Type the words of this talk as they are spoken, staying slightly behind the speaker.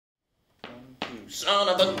You son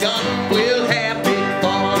of a gun, we'll have big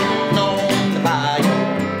fun on the bayou.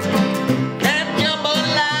 Can't jump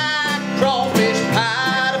like crawfish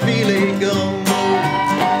pie to feel a gumbo.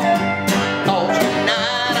 'Cause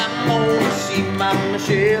tonight I'm gonna see my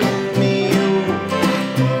Michelle meal.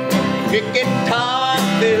 Cricket tar,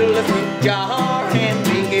 fill the fruit jar, and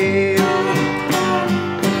big ale.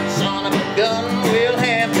 Son of a gun, we'll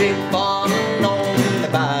have big fun on the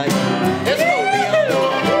bayou. Let's go,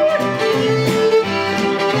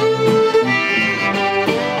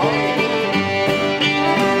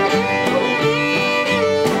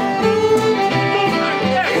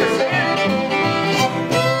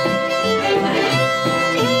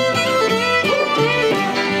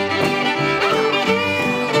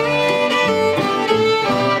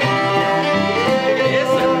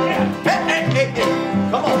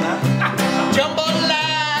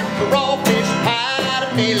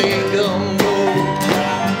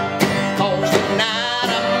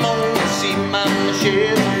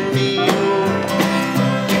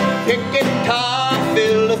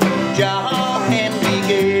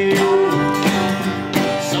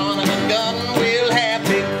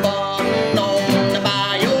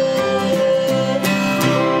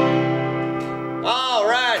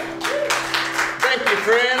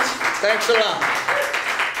 thanks a lot.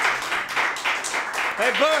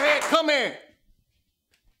 Hey, Burhead, come here.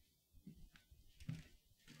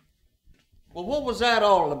 Well, what was that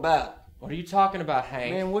all about? What are you talking about,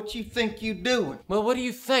 Hank? Man, what you think you doing? Well, what do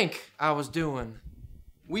you think I was doing?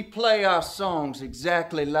 We play our songs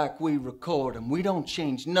exactly like we record them. We don't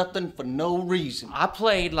change nothing for no reason. I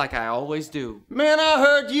played like I always do. Man, I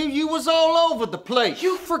heard you was all over the place.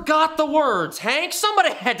 You forgot the words, Hank.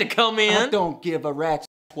 Somebody had to come in. I don't give a rat's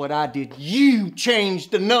what I did. You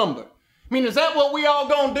changed the number. I mean, is that what we all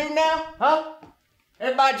gonna do now, huh?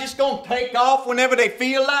 Everybody just gonna take off whenever they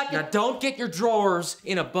feel like it? Now, don't get your drawers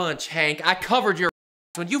in a bunch, Hank. I covered your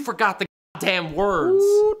when you forgot the damn words.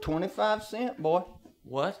 Ooh, 25 cents, boy.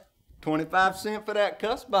 What? 25 cents for that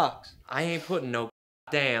cuss box. I ain't putting no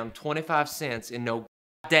damn 25 cents in no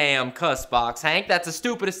damn cuss box, Hank. That's the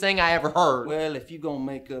stupidest thing I ever heard. Well, if you gonna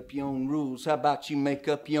make up your own rules, how about you make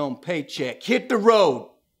up your own paycheck? Hit the road.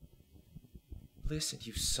 Listen,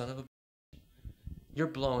 you son of a... You're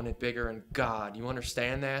blowing it bigger than God. You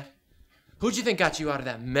understand that? Who'd you think got you out of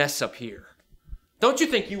that mess up here? Don't you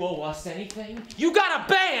think you owe us anything? You got a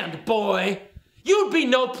band, boy! You'd be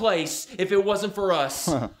no place if it wasn't for us.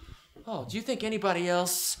 Oh, do you think anybody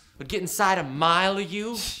else would get inside a mile of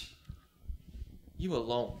you? You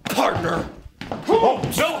alone, partner! Oh,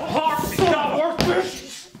 no heart, it's not worth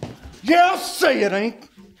this! Yeah, I'll say it ain't.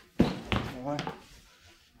 Boy.